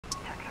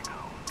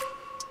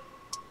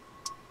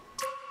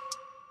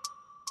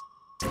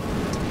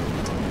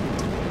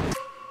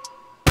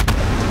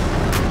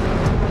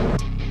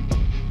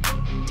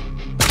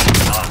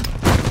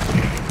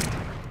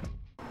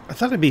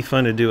thought it'd be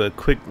fun to do a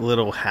quick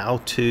little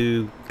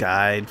how-to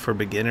guide for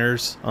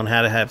beginners on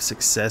how to have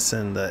success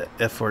in the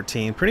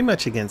F14, pretty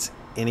much against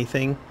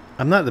anything.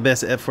 I'm not the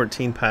best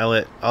F14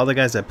 pilot. All the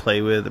guys I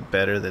play with are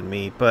better than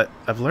me, but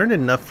I've learned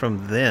enough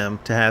from them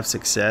to have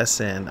success,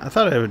 and I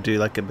thought I would do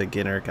like a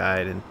beginner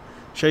guide and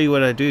show you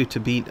what I do to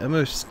beat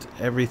almost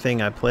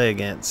everything I play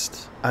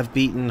against. I've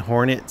beaten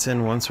Hornets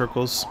in 1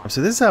 circles.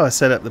 So this is how I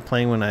set up the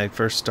plane when I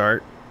first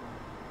start.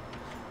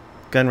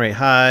 Gun rate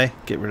high,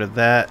 get rid of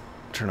that,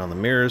 turn on the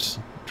mirrors,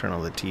 turn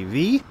on the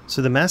TV.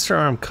 So the master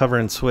arm cover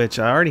and switch,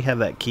 I already have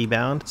that key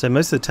bound. So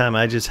most of the time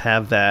I just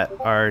have that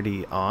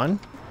already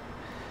on.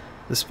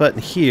 This button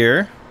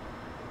here,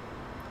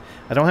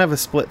 I don't have a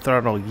split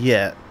throttle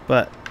yet,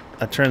 but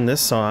I turn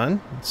this on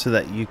so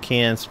that you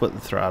can split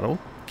the throttle.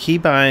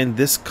 Keybind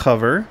this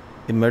cover,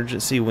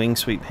 emergency wing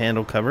sweep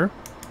handle cover.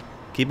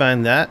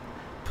 Keybind that.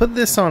 Put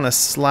this on a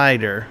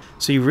slider.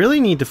 So you really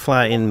need to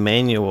fly in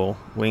manual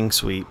wing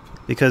sweep,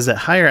 because at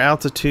higher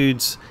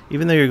altitudes,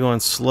 even though you're going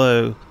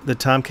slow, the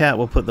Tomcat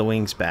will put the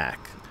wings back.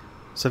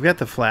 So I've got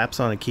the flaps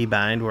on a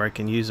keybind where I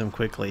can use them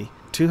quickly.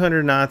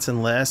 200 knots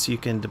and less, you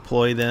can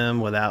deploy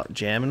them without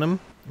jamming them.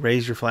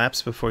 Raise your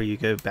flaps before you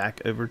go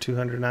back over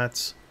 200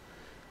 knots.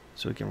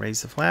 So we can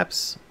raise the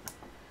flaps.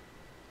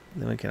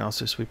 Then we can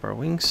also sweep our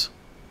wings.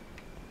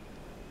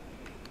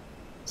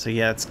 So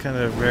yeah, it's kind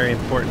of very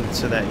important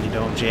so that you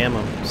don't jam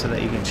them, so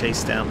that you can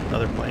chase down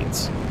other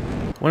planes.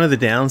 One of the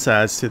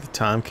downsides to the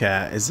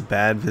Tomcat is the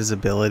bad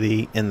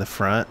visibility in the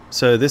front.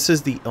 So this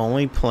is the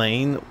only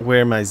plane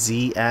where my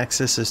Z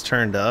axis is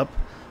turned up,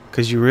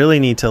 because you really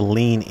need to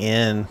lean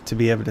in to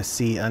be able to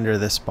see under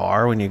this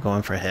bar when you're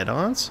going for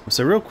head-ons.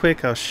 So real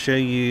quick, I'll show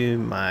you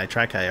my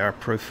track IR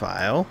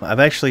profile. I've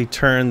actually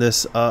turned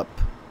this up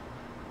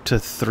to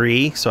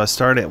 3, so I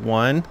start at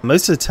 1.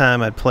 Most of the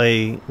time I'd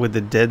play with the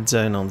dead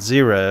zone on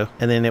 0,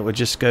 and then it would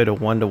just go to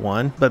 1 to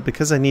 1. But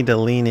because I need to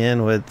lean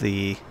in with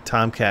the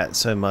Tomcat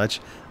so much,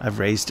 I've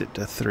raised it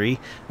to 3,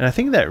 and I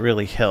think that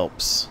really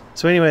helps.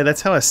 So anyway,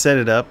 that's how I set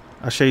it up.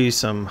 I'll show you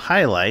some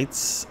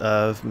highlights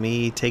of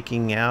me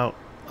taking out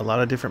a lot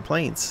of different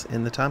planes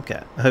in the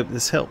Tomcat. I hope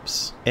this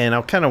helps. And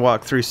I'll kind of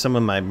walk through some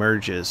of my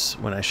merges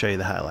when I show you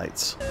the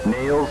highlights.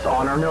 Nails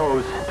on our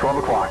nose, 12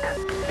 o'clock.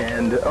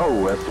 And,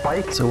 oh, a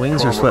spike. So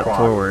wings are swept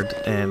forward,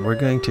 and we're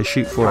going to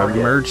shoot for a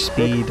merge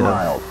speed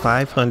of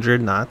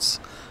 500 knots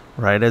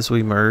right as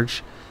we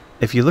merge.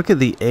 If you look at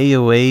the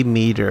AOA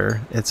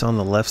meter, it's on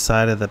the left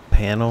side of the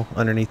panel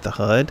underneath the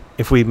HUD.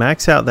 If we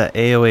max out that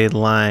AOA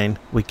line,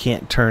 we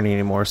can't turn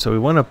anymore. So we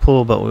want to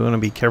pull, but we want to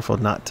be careful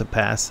not to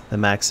pass the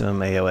maximum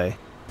AOA.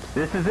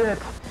 This is it.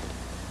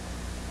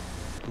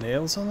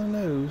 Nails on the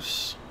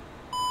nose.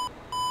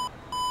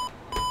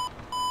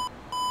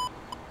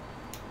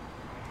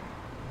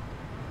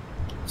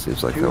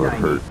 Seems like that would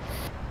hurt.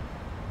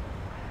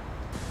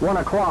 1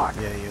 o'clock.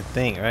 Yeah, you'd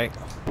think, right?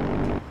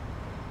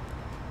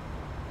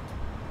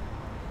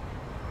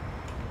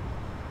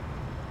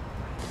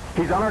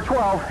 He's on our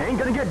 12. Ain't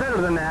gonna get better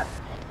than that.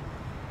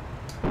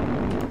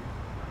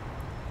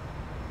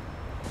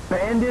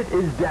 Bandit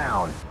is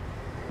down.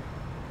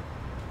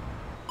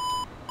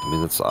 I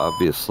mean, it's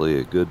obviously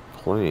a good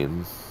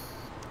plane.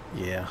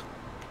 Yeah.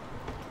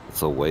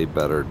 It's a way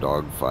better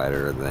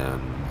dogfighter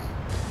than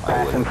I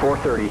Passing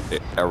 430.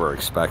 ever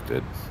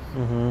expected.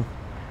 Mm-hmm.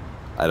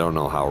 I don't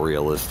know how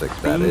realistic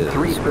that Speed is.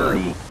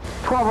 330.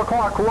 12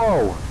 o'clock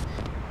low.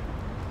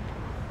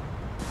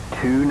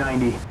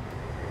 290.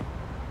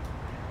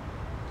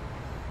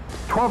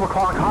 12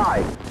 o'clock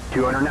high.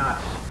 200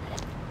 knots.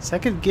 So I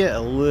could get a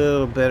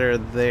little better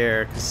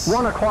there.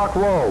 1 o'clock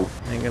low.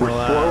 We're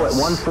slow at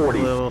 140.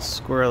 A little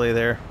squirrely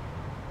there.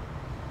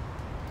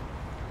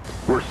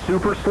 We're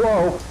super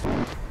slow.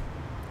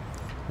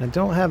 I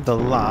don't have the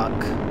lock.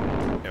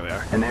 There we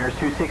are. And there's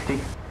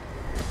 260.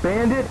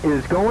 Bandit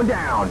is going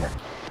down.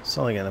 It's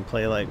only gonna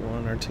play like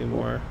 1 or 2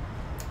 more.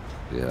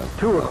 Yeah.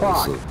 2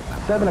 o'clock.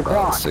 7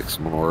 o'clock. 6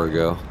 more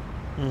ago.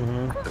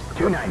 Mm-hmm.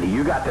 290.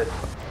 You got this.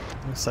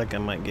 Looks like I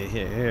might get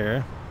hit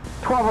here.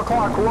 12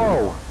 o'clock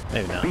low.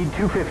 Maybe not. Speed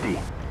 250.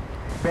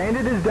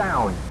 Bandit is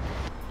down.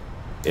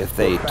 If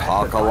they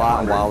talk a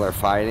lot while they're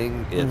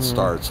fighting, it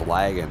starts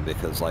lagging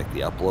because like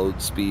the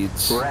upload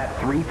speeds We're at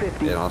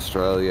 350. in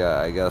Australia,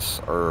 I guess,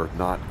 are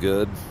not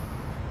good.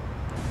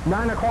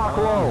 9 o'clock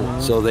low.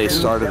 So they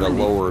started a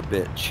 270. lower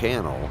bit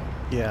channel,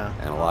 Yeah.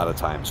 and a lot of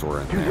times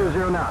we're in 200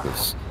 there.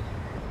 knots.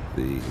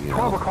 Because the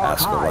 12 o'clock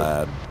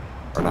Escalade,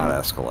 or not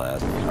Escalade,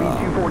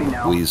 240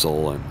 now.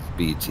 Weasel and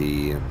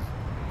BT and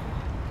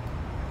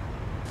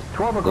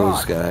 12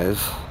 those o'clock.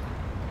 guys.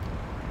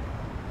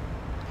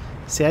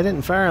 See, I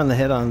didn't fire on the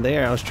head on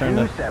there. I was trying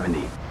to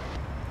 270.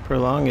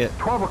 prolong it.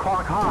 12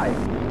 o'clock high.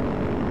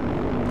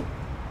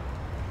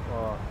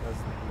 Oh, that's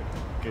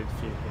a good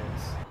few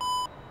hits.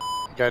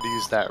 You gotta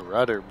use that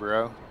rudder,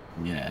 bro.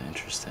 Yeah,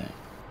 interesting.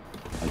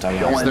 I'm talking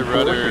Use about the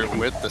rudder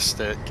with the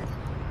stick.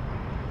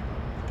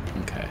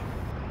 Okay.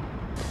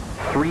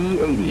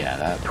 380. Yeah,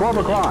 that 12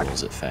 really o'clock.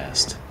 rolls it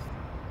fast.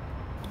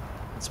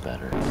 That's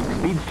better.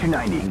 Speed's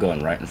 290. I'm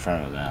going right in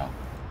front of it now.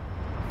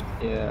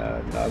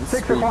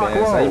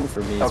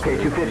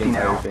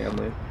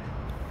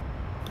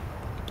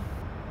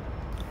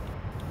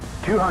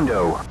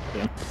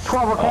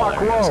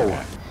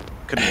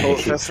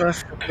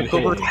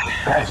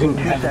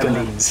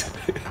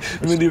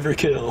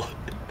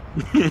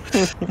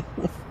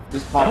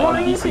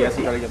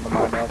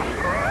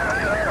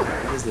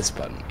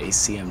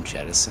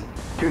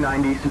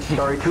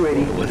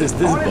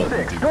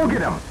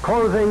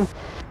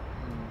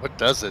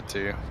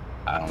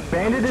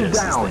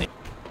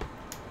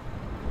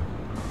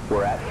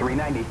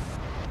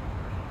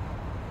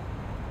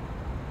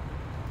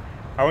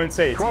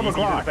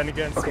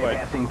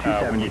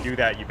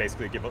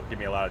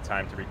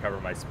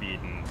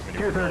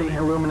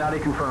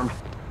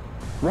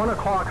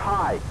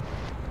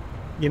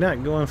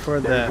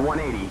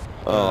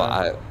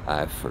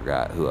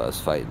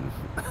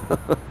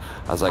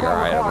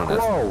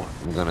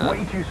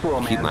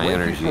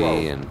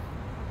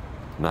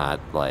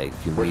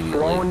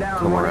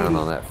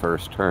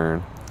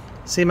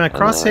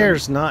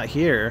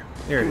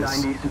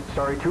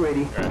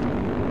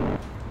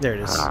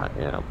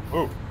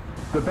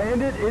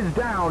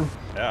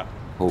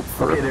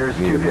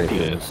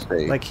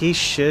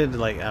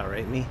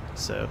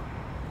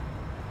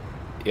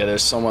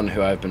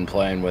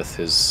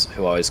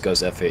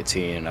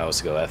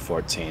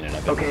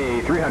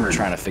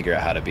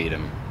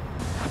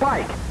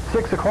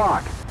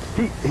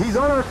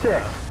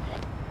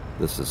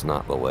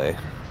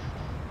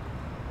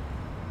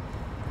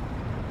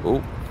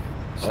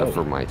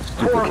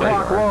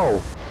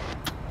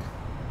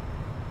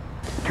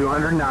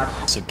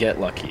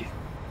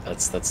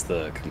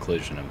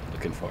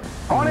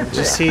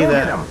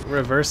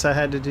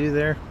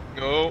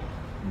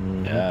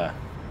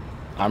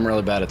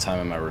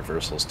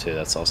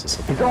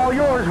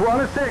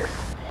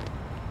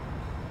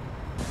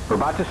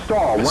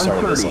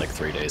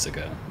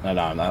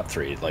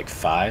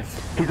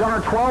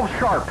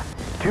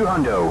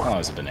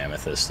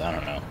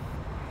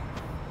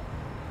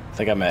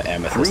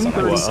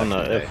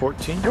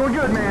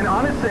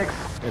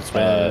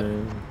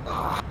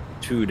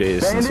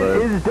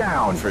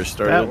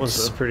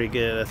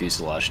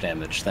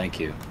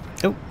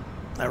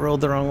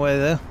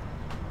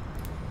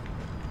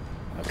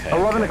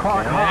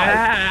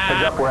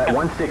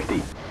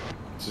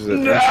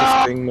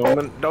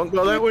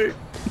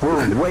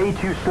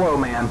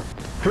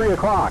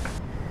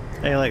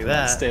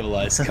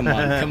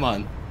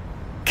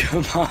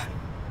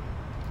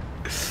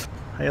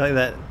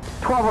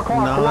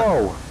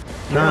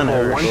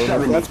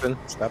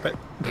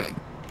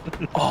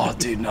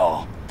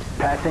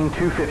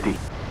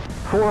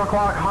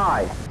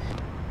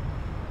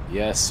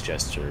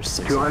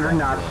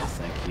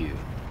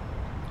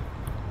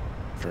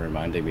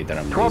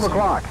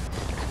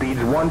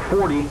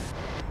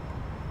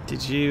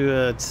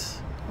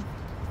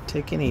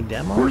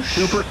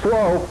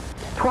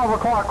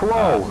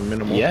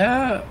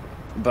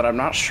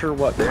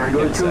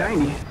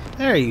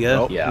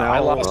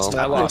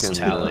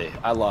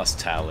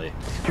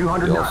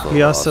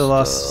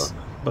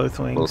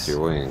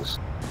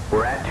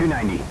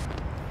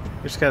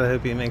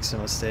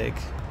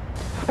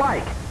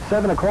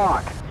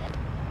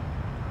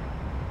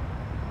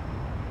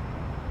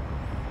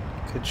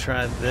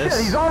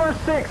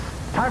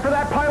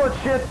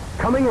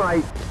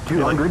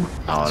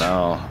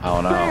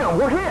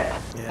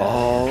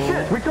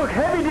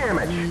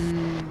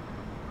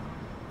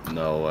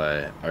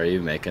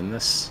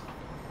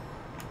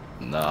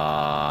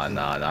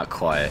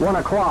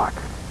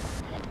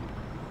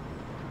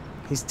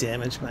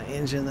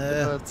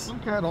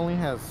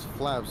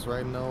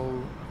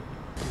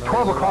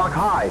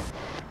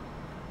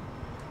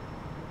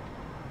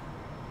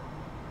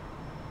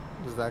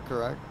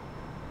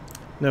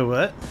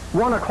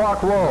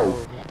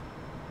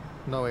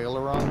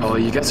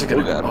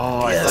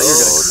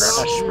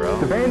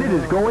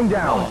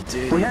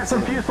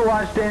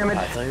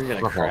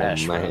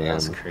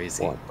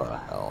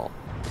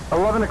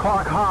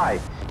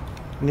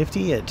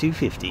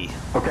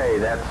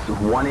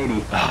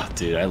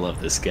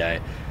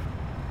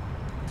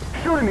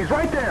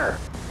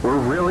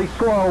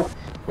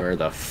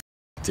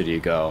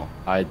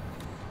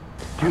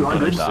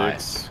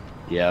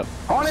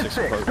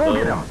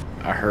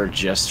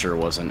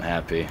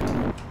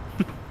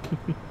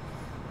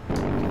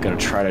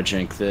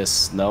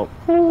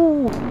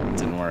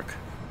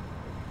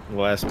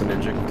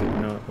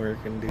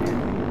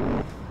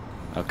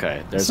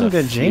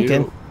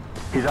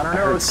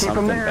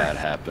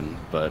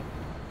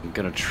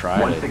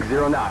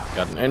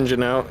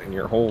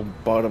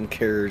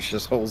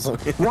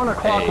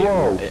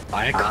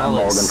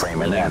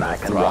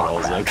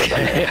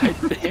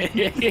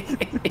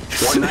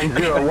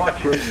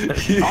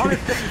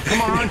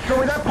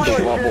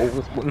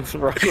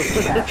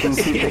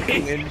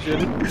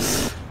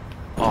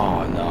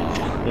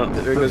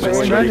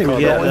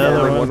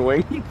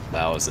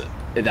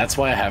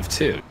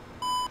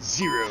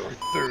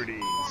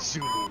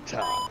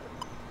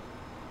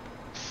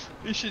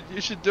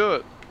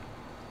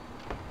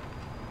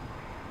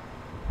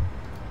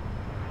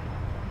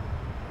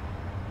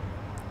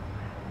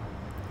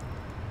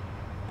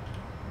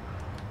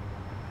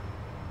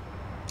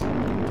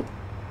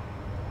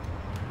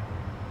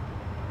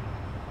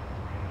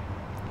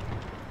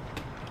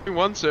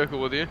 one circle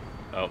with you.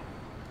 Oh.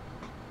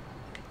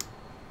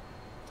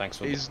 Thanks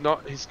for He's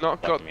not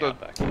got me the out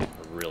back here. I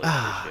really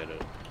appreciate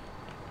it.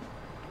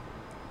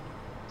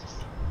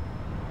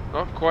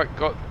 not quite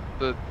got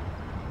the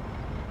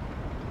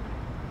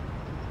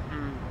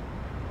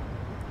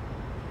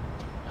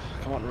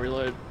Come on,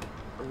 reload.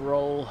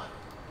 Roll.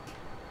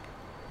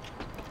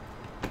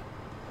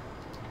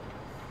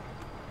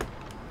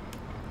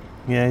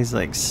 Yeah, he's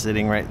like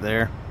sitting right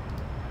there.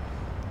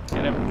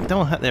 Get him.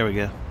 Don't. There we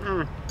go.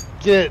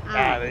 get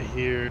out of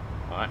here.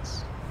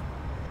 Nice.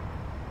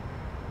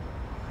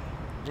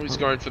 He's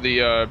going for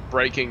the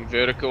braking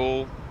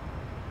vertical.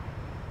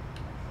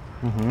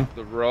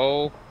 The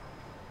roll.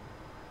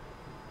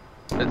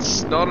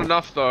 It's not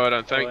enough though, I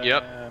don't think.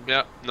 Yep,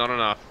 not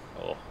enough.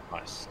 Oh,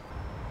 nice.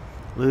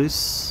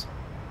 Loose.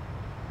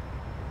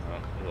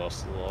 Oh, you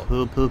lost the lot.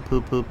 Poo poo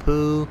poo poo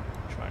poo.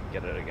 Try and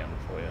get it again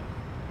for you.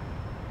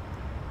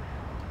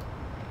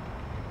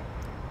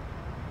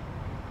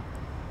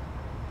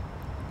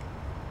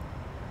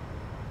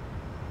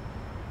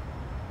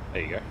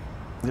 There you go.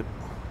 Yep.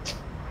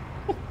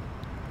 I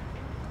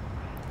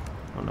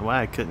don't know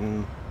why I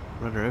couldn't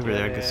run her over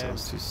there. I guess I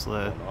was too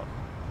slow.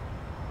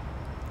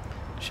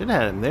 Should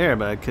have had him there,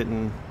 but I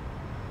couldn't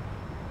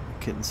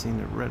seem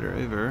to run her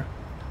over.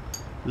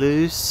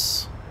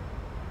 Loose.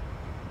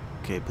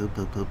 Okay, poo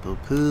poo poo poo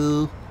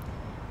poo.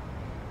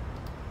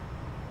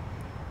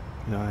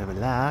 You don't have a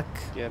lock.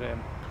 Get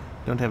him.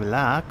 Don't have a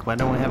lock? Why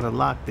don't we have a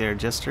lock there,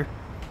 Jester?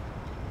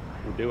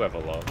 We do have a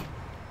lock.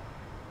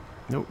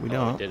 Nope, we We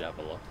don't. did have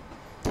a lock.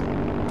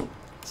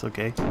 It's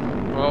okay.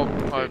 Well,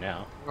 We do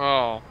now.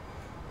 oh,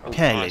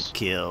 Pilot nice.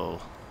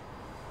 kill.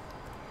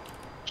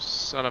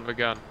 Son of a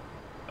gun.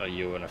 Are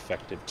you an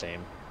effective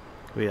team?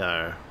 We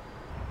are.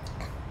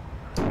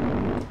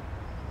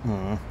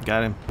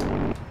 Got him.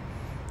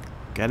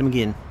 Got him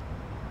again.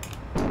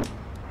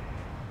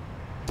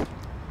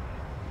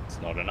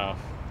 It's not enough.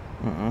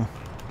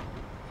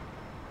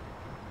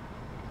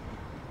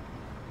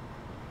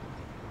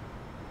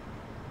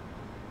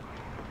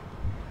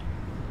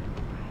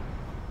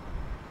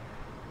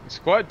 He's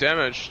quite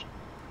damaged.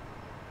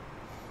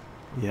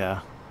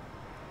 Yeah.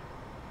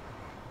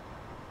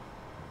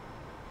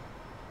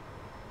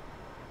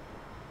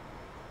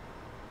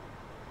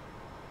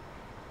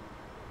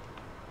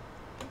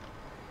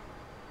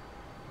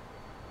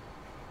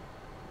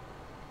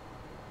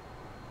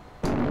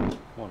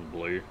 One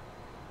blue.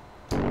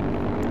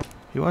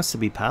 He wants to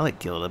be pilot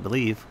killed, I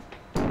believe.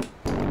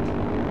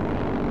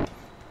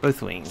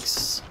 Both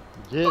wings.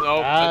 Get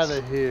Oh, out that's-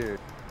 of here.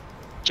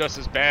 Just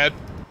as bad.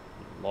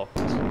 Locked.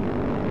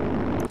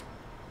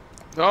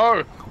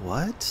 No.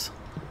 What?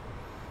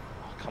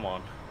 Oh, come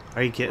on.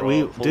 Are you kidding?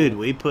 Bro, full. Dude,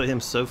 we put him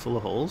so full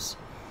of holes.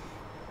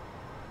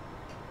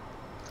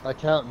 I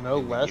count no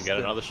You less got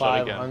than another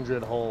shot again.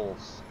 500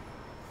 holes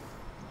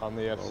on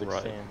the F-16.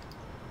 Alright.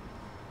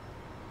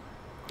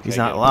 He's Okay,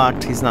 not get him.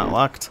 locked. He's not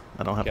locked.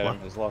 I don't have Get lock.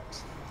 him. He's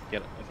locked.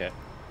 Get it. Okay.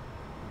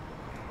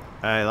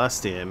 I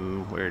lost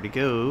him. Where'd he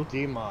go?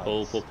 D-mods.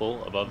 Pull, pull,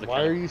 pull. Above the Why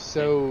cap. are you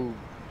so...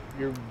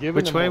 You're giving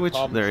Which them way? more Which-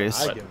 problems there than is.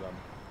 I give them.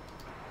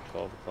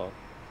 12 o'clock.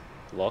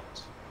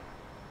 Locked.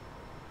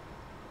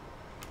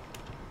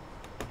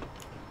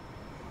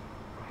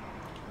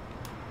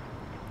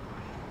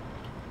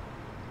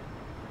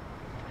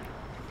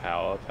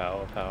 Power,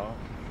 power, power.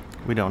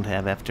 We don't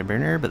have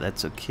afterburner, but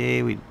that's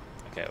okay. We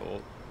Okay,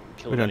 well,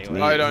 kill We him don't anyway.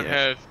 need- I don't Yeah.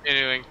 have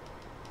anything.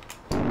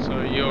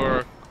 So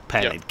you're.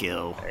 pilot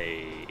kill.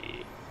 Hey.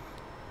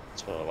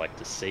 That's what I like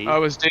to see. I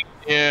was dead.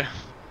 Yeah.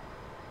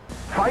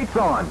 Fights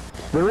on.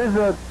 There is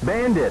a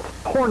bandit,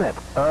 Hornet.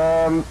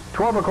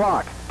 12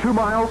 o'clock, 2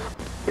 miles,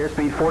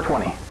 airspeed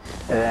 420.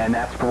 And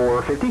that's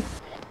 450.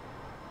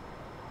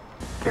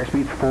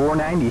 Airspeed's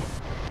 490.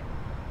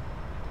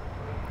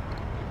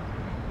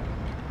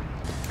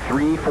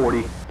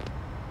 340.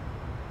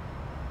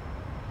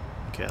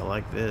 Okay, I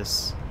like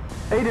this.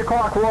 8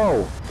 o'clock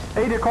low.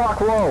 8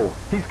 o'clock low.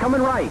 He's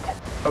coming right.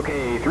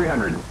 Okay,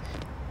 300.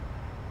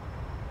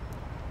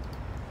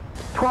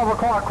 12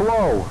 o'clock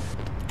low.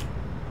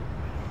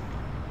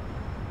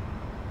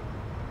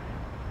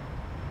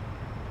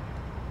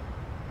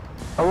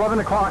 $11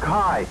 o'clock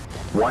high.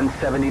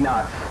 170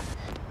 knots.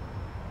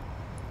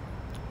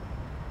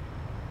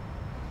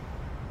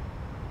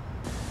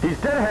 He's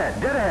dead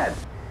ahead, dead ahead.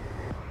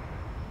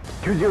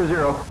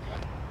 200.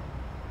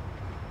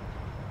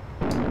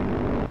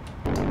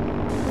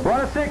 We're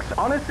on a 6,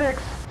 on a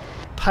 6.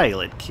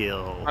 Pilot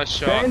kill. Nice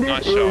shot. Bandit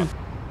Nice is shot.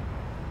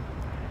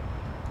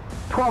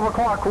 12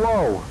 o'clock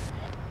low.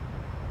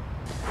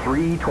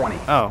 320.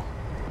 Oh.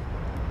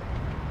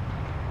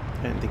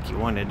 I didn't think you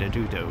wanted to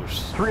do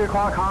those. 3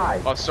 o'clock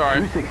high. Oh, sorry.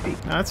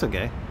 260. No, that's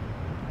okay.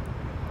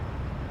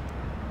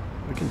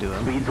 We can do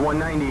them. Speed's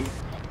 190.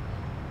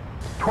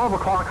 12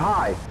 o'clock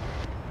high.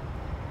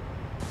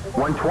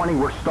 120,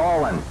 we're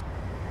stalling.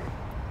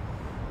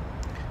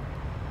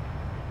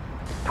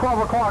 12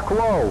 o'clock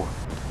low.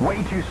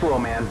 Way too slow,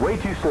 man. Way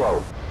too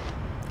slow.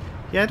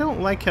 Yeah, I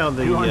don't like how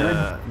the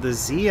 200.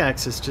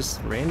 Z-axis just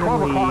 12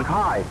 randomly o'clock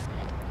high.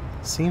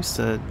 seems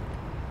to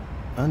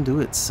undo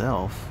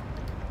itself?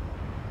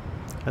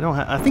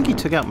 I think he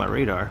took out my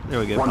radar. There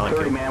we go.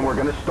 1:30, man. We're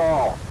gonna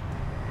stall.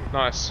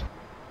 Nice.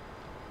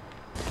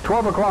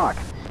 12 o'clock.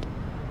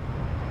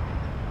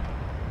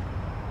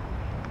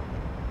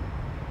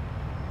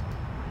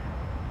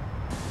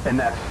 And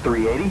that's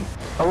 380.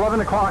 11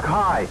 o'clock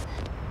high.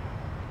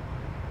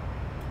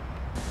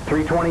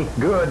 320,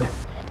 good.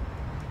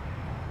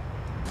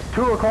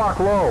 2 o'clock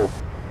low.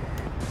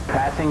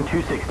 Passing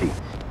 260.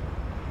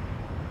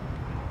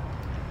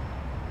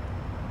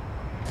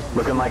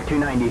 Looking like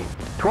 290.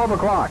 12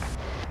 o'clock.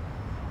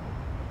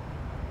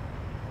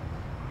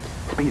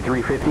 Speed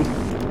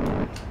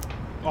 350.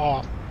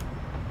 Oh,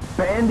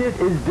 Bandit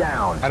is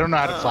down. I don't know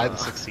how to fly the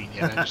 16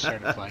 yet. I just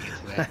started flying it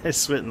today. I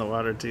spit in the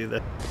water too,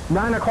 though.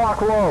 9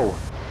 o'clock low.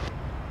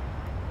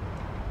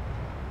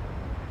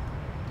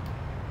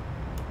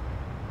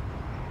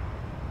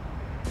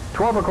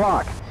 $12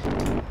 o'clock.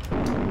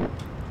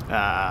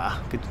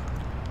 Ah, good.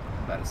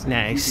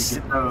 Nice.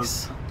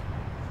 Nice.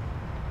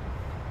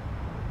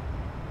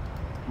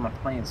 My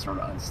plane's sort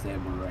of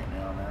unstable right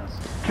now, man.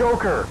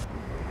 Joker.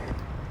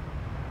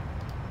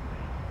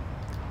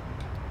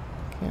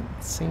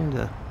 Can't seem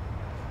to.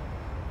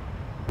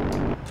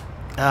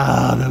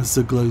 Ah, that was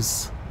so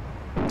close.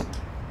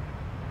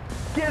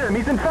 Get him,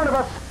 he's in front of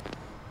us.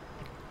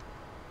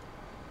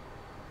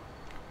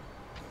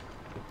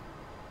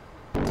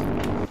 There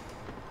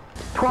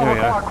 12 we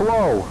o'clock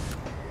low.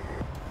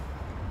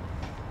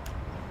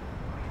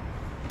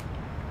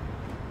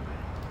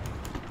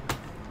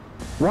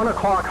 $1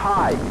 o'clock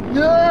high.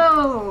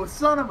 No,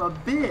 son of a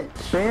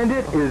bitch.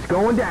 Bandit is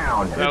going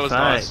down. That was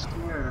nice.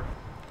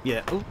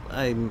 Yeah. Oh,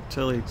 I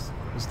totally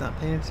was not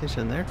paying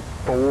attention there.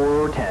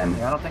 410.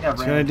 Yeah, I don't think I've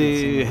Trying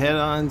to do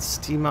head-ons,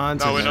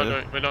 T-mods. No, we're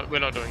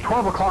not doing it.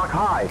 12 o'clock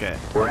high. Okay.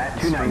 We're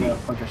at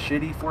 290. Like a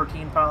shitty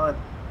 14 pilot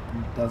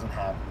doesn't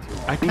happen too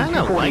often. I kind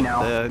of DC-40 like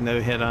now. the no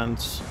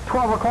head-ons.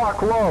 12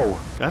 o'clock low.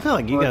 I feel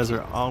like you guys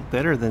are all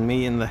better than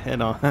me in the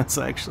head-ons,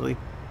 actually.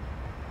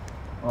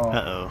 Oh.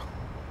 Uh-oh.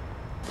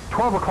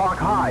 12 o'clock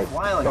high.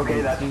 Like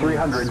Okay, that's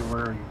 300.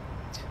 Where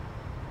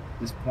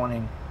just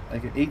pointing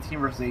like 18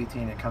 versus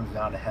 18, it comes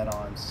down to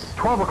head-ons.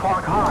 12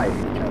 o'clock high.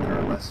 Each other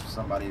unless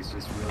somebody's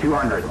just really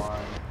 200. on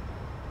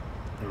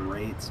the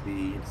rate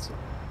speed. So.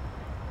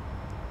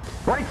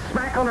 Right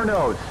smack on her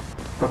nose.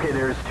 Okay,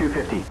 there's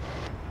 250.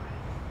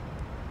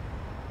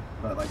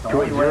 But like the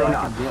only way I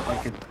can get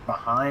like it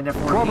behind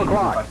F14 12 is if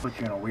o'clock. I put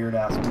you in a weird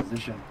ass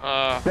position.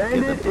 Bandit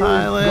Get is the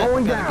pilot.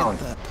 going Gotta down.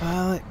 Get the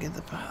pilot. Get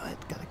the pilot.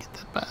 Gotta get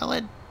the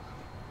pilot.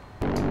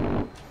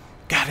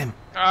 Got him.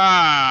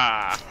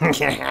 Ah!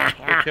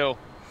 Good kill.